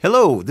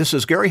Hello, this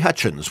is Gary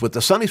Hutchins with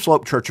the Sunny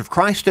Slope Church of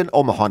Christ in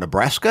Omaha,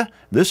 Nebraska.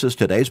 This is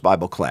today's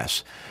Bible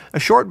class, a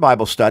short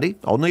Bible study,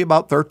 only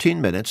about 13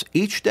 minutes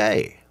each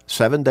day,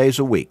 7 days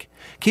a week,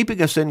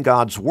 keeping us in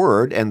God's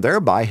Word and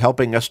thereby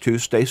helping us to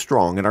stay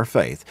strong in our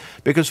faith,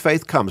 because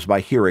faith comes by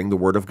hearing the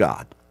Word of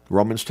God.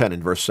 Romans 10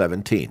 and verse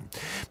 17.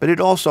 But it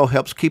also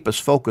helps keep us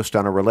focused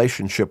on a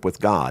relationship with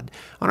God,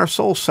 on our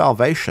soul's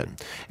salvation,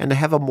 and to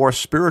have a more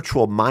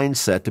spiritual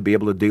mindset to be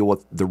able to deal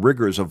with the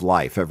rigors of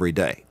life every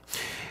day.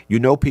 You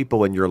know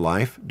people in your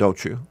life,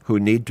 don't you, who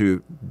need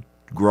to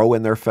grow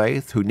in their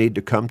faith, who need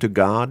to come to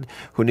God,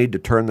 who need to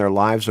turn their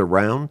lives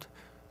around,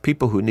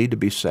 people who need to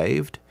be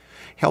saved?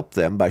 Help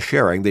them by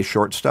sharing these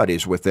short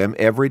studies with them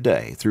every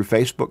day through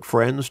Facebook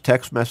friends,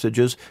 text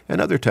messages,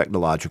 and other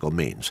technological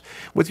means.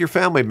 With your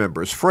family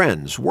members,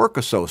 friends, work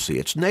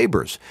associates,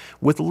 neighbors,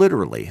 with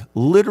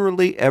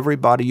literally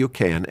everybody you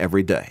can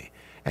every day.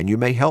 And you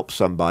may help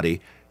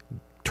somebody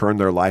turn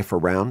their life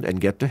around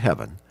and get to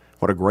heaven.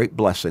 What a great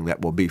blessing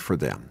that will be for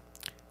them.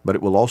 But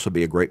it will also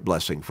be a great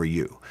blessing for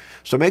you.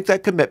 So make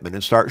that commitment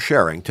and start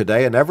sharing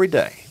today and every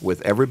day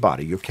with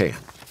everybody you can.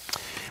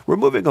 We're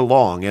moving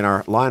along in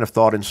our line of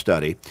thought and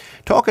study,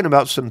 talking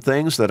about some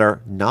things that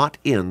are not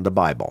in the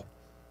Bible,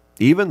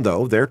 even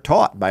though they're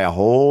taught by a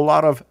whole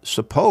lot of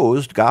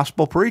supposed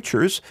gospel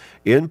preachers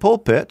in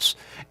pulpits,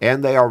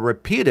 and they are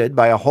repeated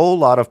by a whole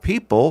lot of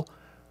people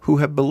who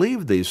have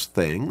believed these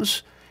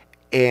things,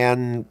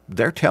 and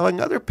they're telling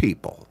other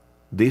people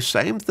these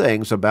same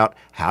things about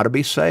how to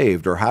be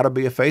saved or how to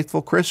be a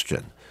faithful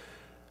Christian.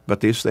 But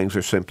these things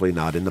are simply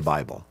not in the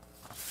Bible.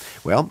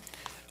 Well,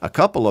 a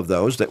couple of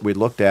those that we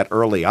looked at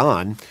early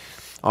on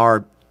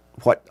are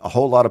what a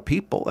whole lot of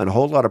people and a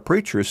whole lot of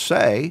preachers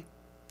say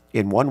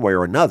in one way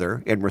or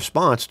another in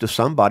response to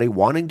somebody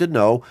wanting to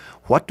know,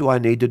 what do I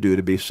need to do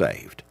to be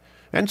saved?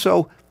 And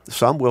so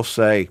some will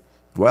say,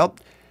 well,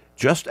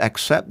 just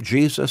accept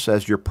Jesus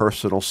as your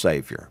personal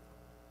Savior.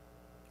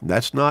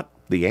 That's not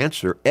the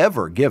answer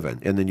ever given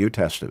in the New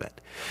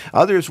Testament.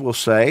 Others will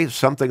say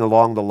something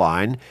along the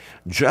line,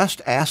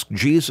 just ask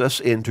Jesus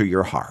into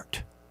your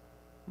heart.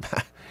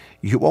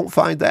 You won't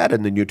find that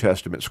in the New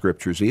Testament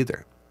scriptures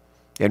either.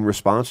 In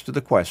response to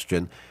the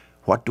question,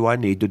 what do I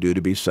need to do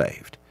to be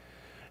saved?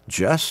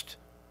 Just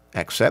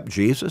accept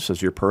Jesus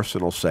as your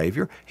personal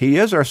Savior. He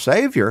is our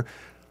Savior,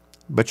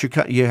 but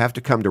you have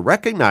to come to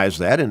recognize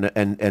that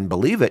and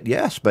believe it,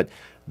 yes, but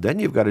then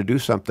you've got to do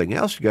something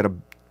else.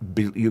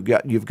 You've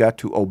got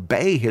to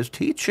obey His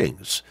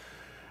teachings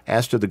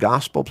as to the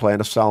gospel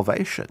plan of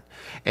salvation.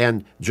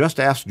 And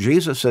just ask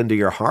Jesus into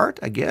your heart.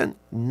 Again,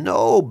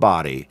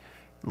 nobody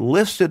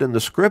listed in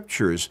the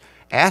scriptures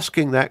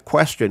asking that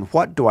question,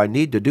 what do I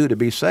need to do to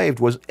be saved,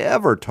 was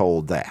ever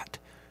told that.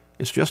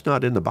 It's just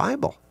not in the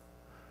Bible.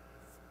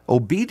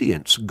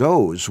 Obedience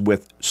goes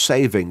with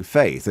saving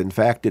faith. In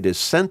fact, it is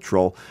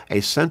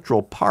a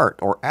central part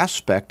or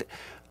aspect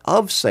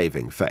of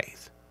saving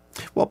faith.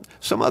 Well,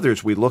 some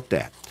others we looked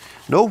at.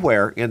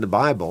 Nowhere in the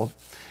Bible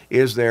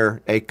is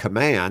there a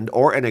command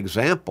or an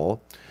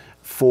example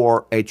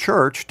for a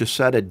church to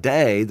set a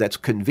day that's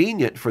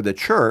convenient for the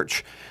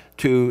church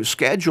to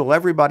schedule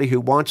everybody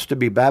who wants to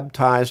be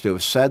baptized, who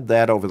have said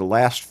that over the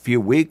last few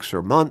weeks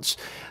or months,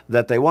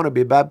 that they want to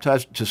be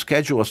baptized, to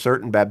schedule a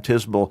certain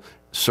baptismal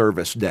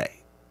service day.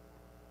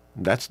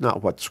 That's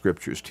not what the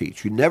scriptures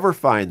teach. You never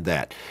find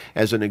that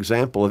as an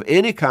example of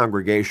any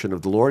congregation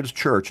of the Lord's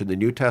church in the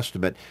New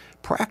Testament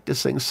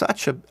practicing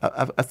such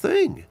a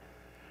thing.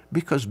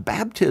 Because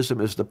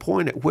baptism is the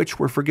point at which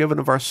we're forgiven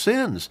of our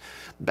sins.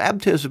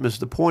 Baptism is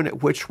the point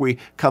at which we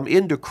come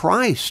into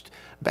Christ.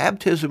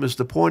 Baptism is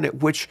the point at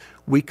which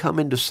we come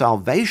into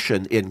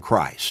salvation in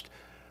Christ.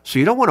 So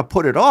you don't want to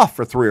put it off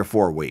for 3 or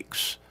 4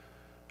 weeks.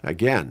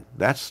 Again,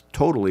 that's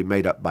totally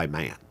made up by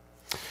man.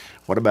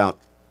 What about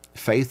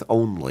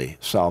faith-only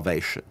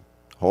salvation?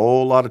 A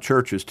whole lot of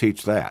churches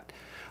teach that.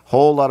 A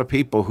whole lot of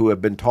people who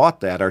have been taught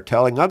that are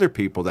telling other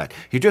people that.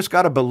 You just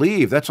got to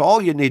believe. That's all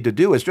you need to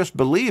do is just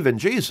believe in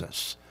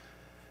Jesus.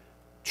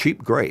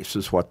 Cheap grace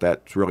is what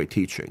that's really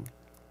teaching.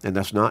 And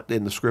that's not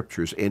in the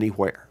scriptures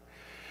anywhere.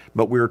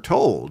 But we're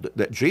told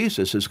that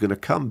Jesus is going to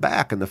come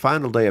back in the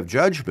final day of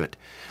judgment,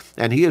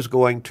 and He is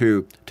going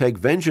to take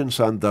vengeance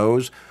on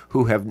those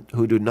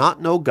who do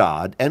not know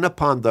God, and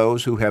upon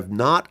those who have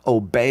not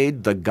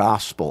obeyed the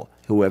gospel,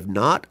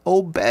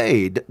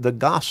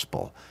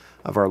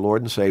 of our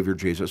Lord and Savior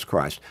Jesus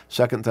Christ.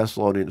 2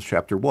 Thessalonians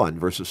chapter 1,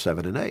 verses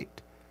 7 and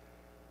 8.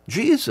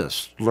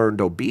 Jesus learned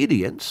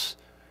obedience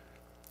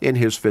in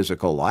His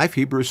physical life,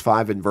 Hebrews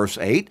 5 and verse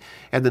 8,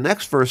 and the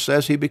next verse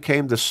says He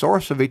became the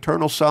source of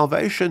eternal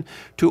salvation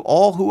to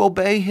all who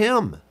obey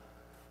Him.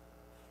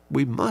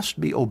 We must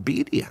be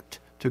obedient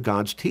to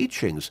God's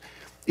teachings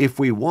if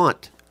we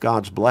want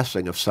God's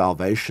blessing of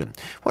salvation.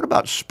 What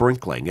about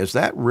sprinkling? Is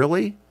that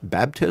really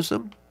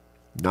baptism?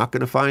 Not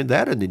going to find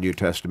that in the New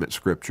Testament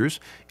scriptures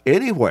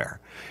anywhere.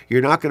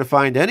 You're not going to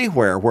find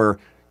anywhere where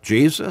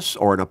Jesus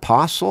or an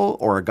apostle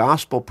or a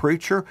gospel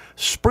preacher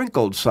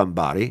sprinkled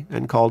somebody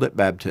and called it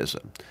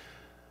baptism.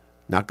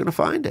 Not going to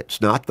find it.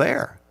 It's not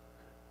there.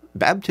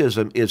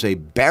 baptism is a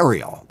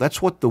burial.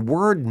 That's what the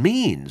word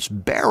means,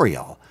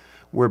 burial.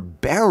 We're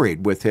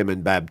buried with him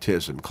in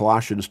baptism.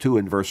 Colossians 2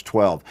 and verse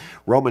 12.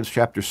 Romans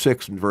chapter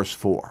 6 and verse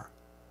 4.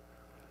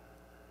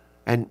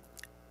 And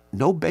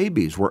no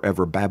babies were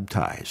ever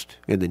baptized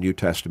in the New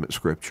Testament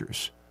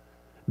scriptures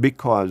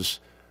because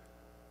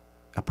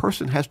a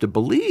person has to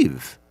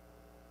believe,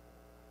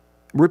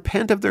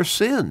 repent of their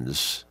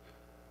sins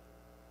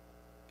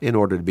in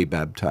order to be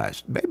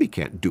baptized. Baby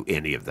can't do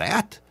any of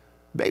that.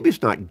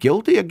 Baby's not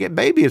guilty. Again,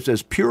 baby is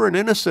as pure and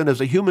innocent as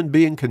a human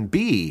being can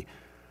be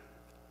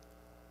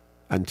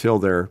until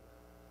they're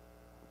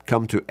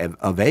come to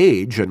of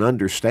age and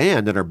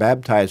understand and are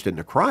baptized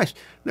into Christ.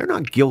 They're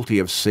not guilty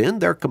of sin.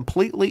 They're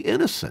completely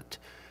innocent.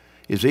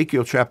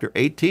 Ezekiel chapter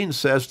 18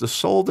 says, the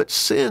soul that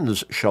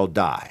sins shall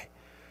die.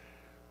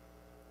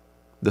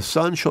 The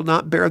Son shall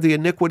not bear the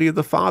iniquity of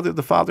the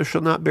Father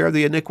shall not bear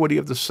the iniquity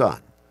of the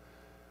Son.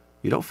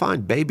 You don't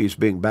find babies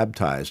being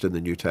baptized in the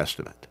New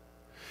Testament.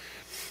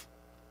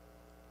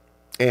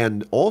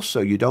 And also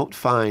you don't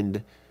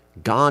find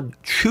God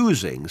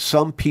choosing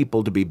some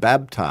people to be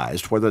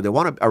baptized, whether they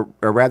want to,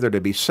 or rather to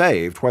be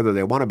saved, whether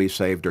they want to be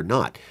saved or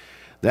not.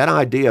 That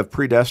idea of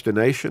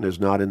predestination is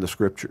not in the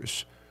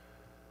scriptures.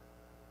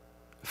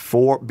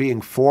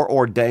 Being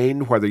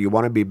foreordained, whether you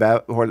want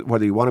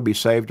to be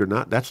saved or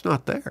not, that's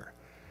not there.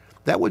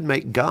 That would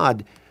make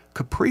God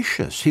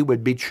capricious. He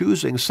would be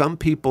choosing some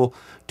people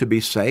to be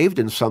saved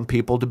and some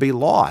people to be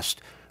lost,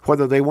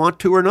 whether they want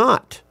to or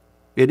not.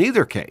 In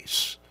either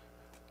case,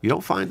 you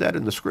don't find that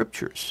in the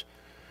scriptures.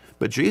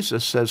 But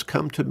Jesus says,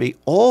 come to me,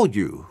 all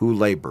you who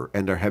labor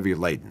and are heavy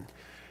laden,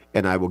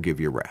 and I will give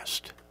you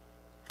rest.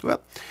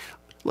 Well,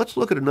 let's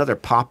look at another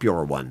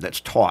popular one that's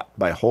taught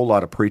by a whole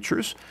lot of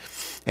preachers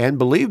and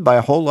believed by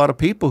a whole lot of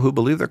people who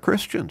believe they're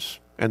Christians,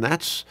 and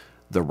that's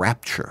the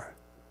rapture.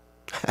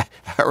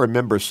 I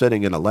remember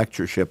sitting in a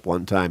lectureship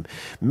one time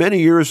many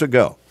years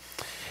ago,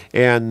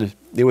 and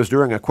it was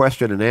during a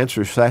question and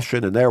answer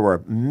session, and there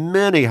were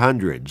many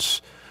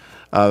hundreds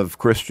of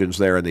Christians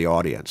there in the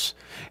audience.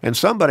 And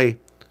somebody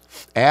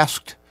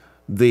asked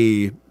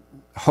the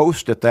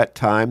host at that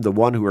time, the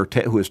one who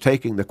was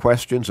taking the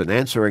questions and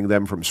answering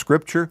them from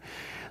Scripture,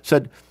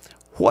 said,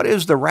 what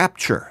is the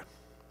rapture?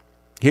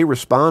 He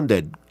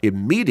responded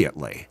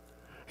immediately.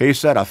 He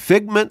said, a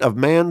figment of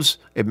man's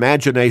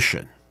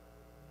imagination.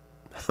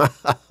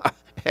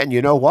 And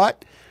you know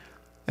what?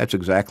 That's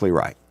exactly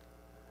right.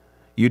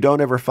 You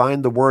don't ever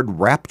find the word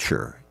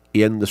rapture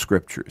in the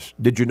scriptures.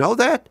 Did you know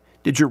that?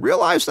 Did you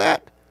realize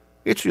that?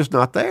 It's just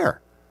not there.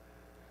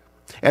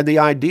 And the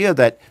idea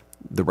that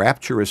the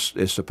rapture is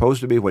supposed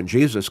to be when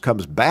Jesus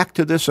comes back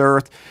to this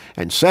earth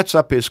and sets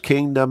up his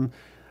kingdom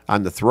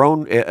on the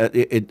throne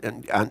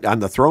on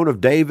the throne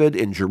of David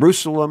in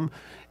Jerusalem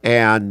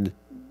and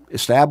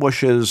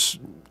establishes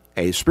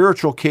a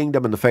spiritual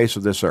kingdom in the face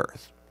of this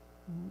earth.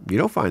 You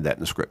don't find that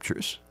in the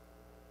scriptures.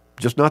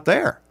 Just not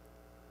there.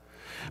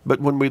 But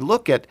when we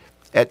look at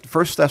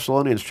 1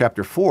 Thessalonians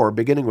chapter 4,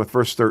 beginning with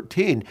verse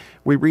 13,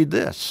 we read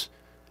this.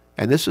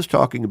 And this is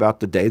talking about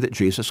the day that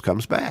Jesus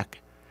comes back.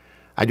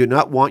 I do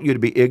not want you to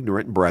be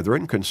ignorant,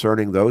 brethren,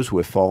 concerning those who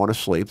have fallen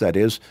asleep, that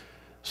is,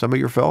 some of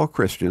your fellow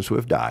Christians who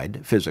have died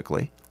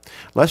physically,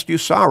 lest you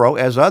sorrow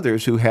as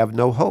others who have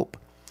no hope.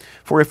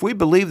 For if we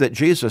believe that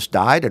Jesus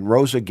died and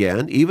rose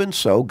again, even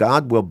so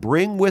God will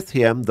bring with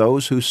him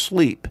those who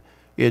sleep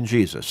in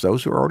Jesus,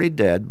 those who are already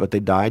dead, but they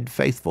died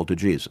faithful to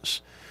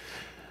Jesus.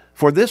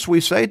 For this we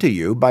say to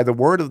you by the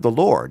word of the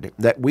Lord,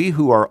 that we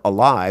who are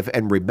alive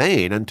and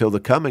remain until the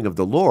coming of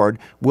the Lord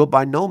will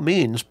by no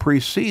means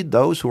precede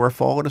those who are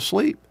fallen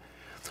asleep.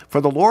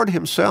 For the Lord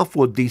himself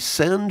will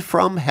descend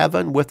from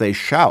heaven with a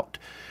shout,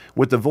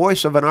 with the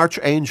voice of an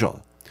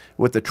archangel,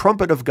 with the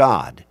trumpet of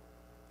God.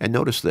 And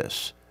notice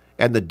this,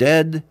 and the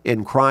dead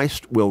in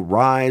Christ will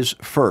rise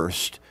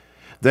first.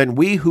 Then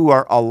we who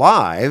are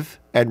alive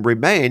and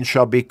remain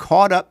shall be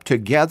caught up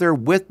together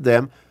with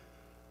them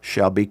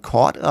in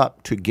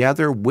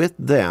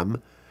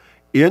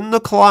the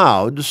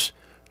clouds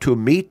to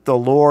meet the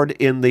Lord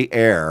in the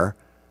air,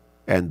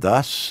 and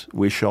thus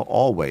we shall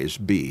always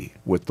be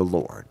with the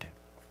Lord.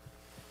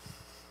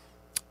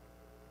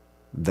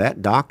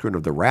 That doctrine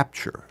of the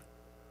rapture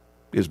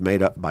is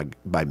made up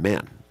by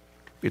men.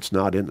 It's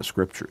not in the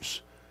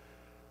scriptures.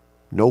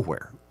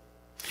 Nowhere.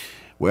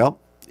 Well,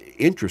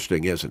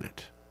 interesting, isn't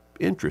it?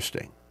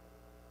 Interesting.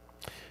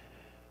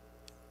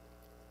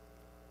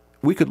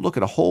 We could look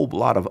at a whole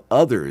lot of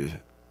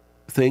other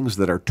things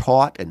that are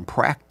taught and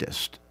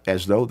practiced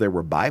as though they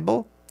were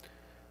Bible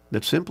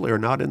that simply are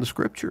not in the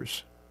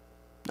scriptures.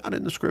 Not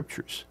in the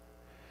scriptures.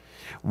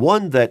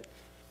 One that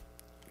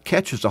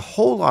catches a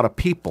whole lot of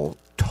people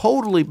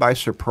totally by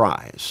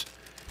surprise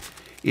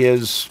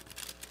is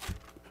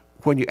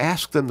when you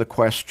ask them the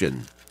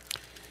question,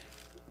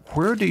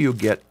 where do you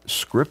get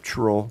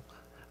scriptural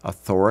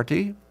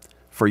authority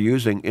for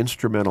using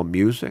instrumental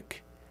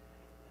music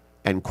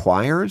and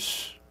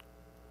choirs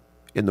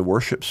in the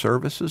worship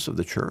services of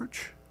the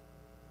church?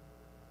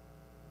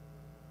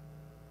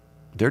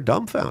 They're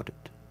dumbfounded.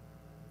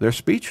 They're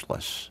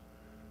speechless.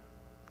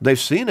 They've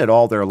seen it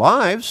all their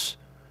lives.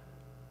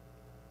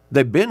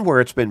 They've been where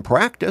it's been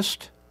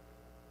practiced.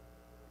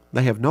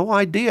 They have no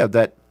idea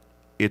that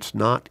it's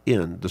not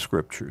in the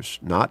Scriptures,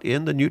 not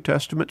in the New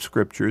Testament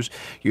Scriptures.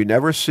 You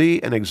never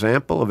see an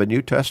example of a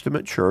New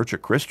Testament church, a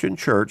Christian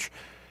church,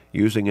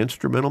 using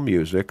instrumental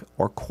music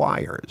or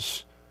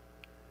choirs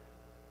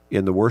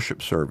in the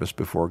worship service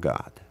before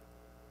God.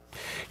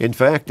 In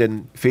fact,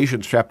 in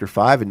Ephesians chapter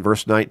 5 and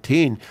verse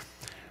 19,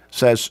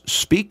 says,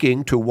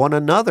 speaking to one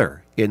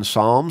another in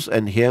psalms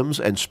and hymns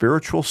and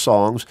spiritual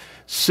songs,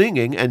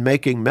 singing and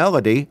making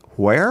melody,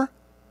 where?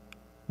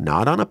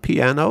 Not on a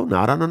piano,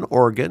 not on an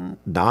organ,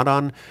 not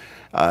on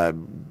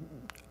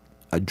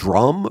a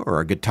drum or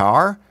a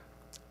guitar,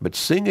 but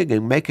singing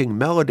and making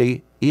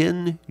melody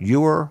in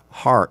your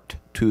heart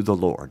to the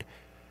Lord.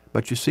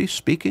 But you see,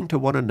 speaking to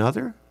one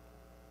another,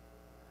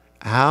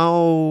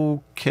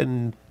 how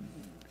can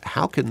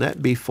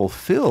that be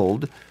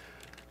fulfilled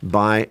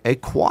by a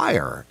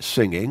choir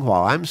singing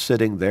while I'm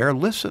sitting there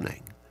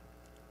listening?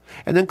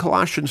 And then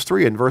Colossians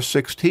 3 and verse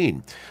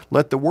 16,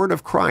 let the word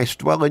of Christ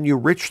dwell in you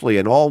richly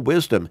in all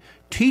wisdom,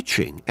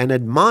 teaching and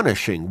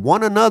admonishing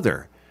one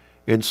another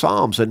in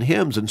psalms and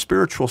hymns and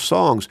spiritual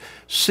songs,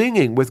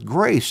 singing with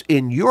grace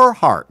in your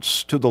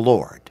hearts to the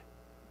Lord.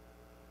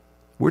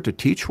 We're to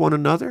teach one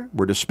another.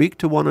 We're to speak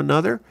to one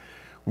another.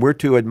 We're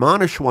to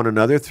admonish one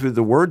another through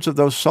the words of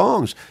those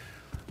songs.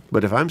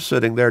 But if I'm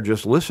sitting there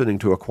just listening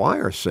to a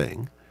choir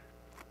sing,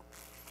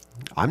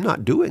 I'm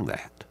not doing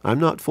that. I'm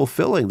not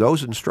fulfilling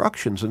those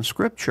instructions in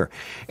Scripture.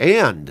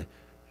 And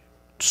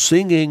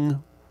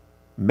singing,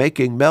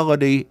 making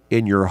melody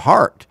in your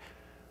heart,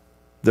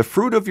 the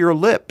fruit of your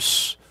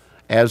lips,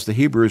 as the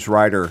Hebrews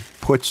writer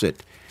puts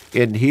it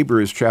in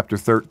Hebrews chapter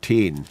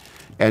 13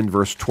 and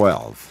verse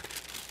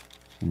 12,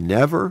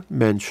 never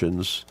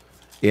mentions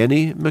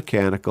any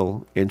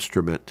mechanical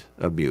instrument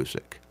of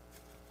music.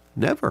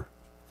 Never.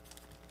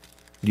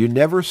 You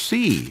never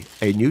see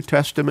a New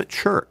Testament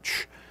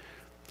church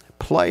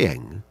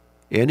playing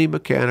any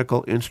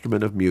mechanical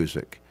instrument of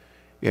music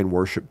in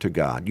worship to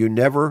God. You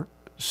never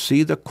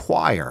see the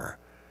choir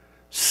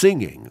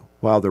singing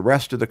while the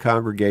rest of the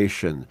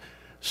congregation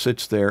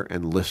sits there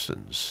and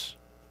listens.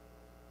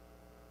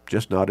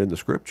 Just not in the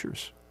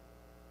Scriptures.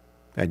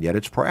 And yet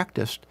it's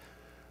practiced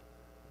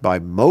by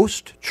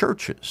most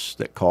churches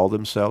that call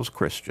themselves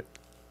Christian.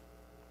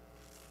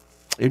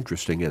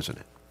 Interesting, isn't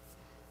it?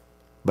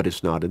 But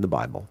it's not in the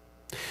Bible.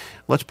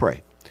 Let's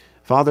pray.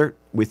 Father,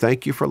 we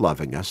thank you for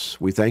loving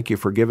us. We thank you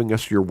for giving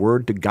us your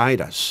word to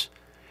guide us.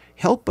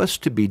 Help us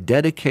to be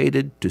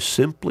dedicated to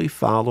simply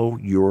follow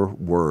your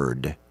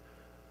word.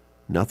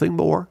 Nothing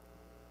more,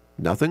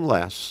 nothing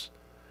less,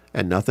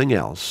 and nothing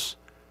else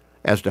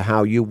as to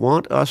how you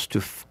want us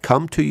to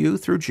come to you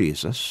through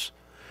Jesus,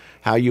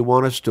 how you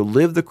want us to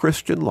live the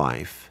Christian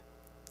life,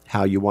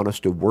 how you want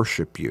us to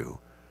worship you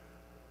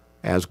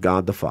as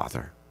God the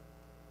Father.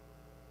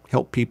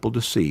 Help people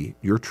to see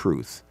your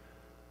truth,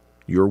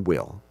 your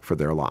will for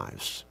their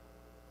lives,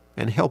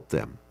 and help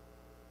them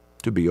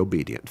to be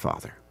obedient,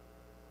 Father.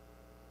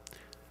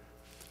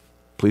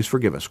 Please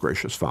forgive us,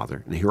 gracious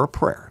Father, and hear our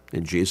prayer.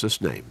 In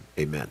Jesus' name,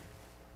 amen.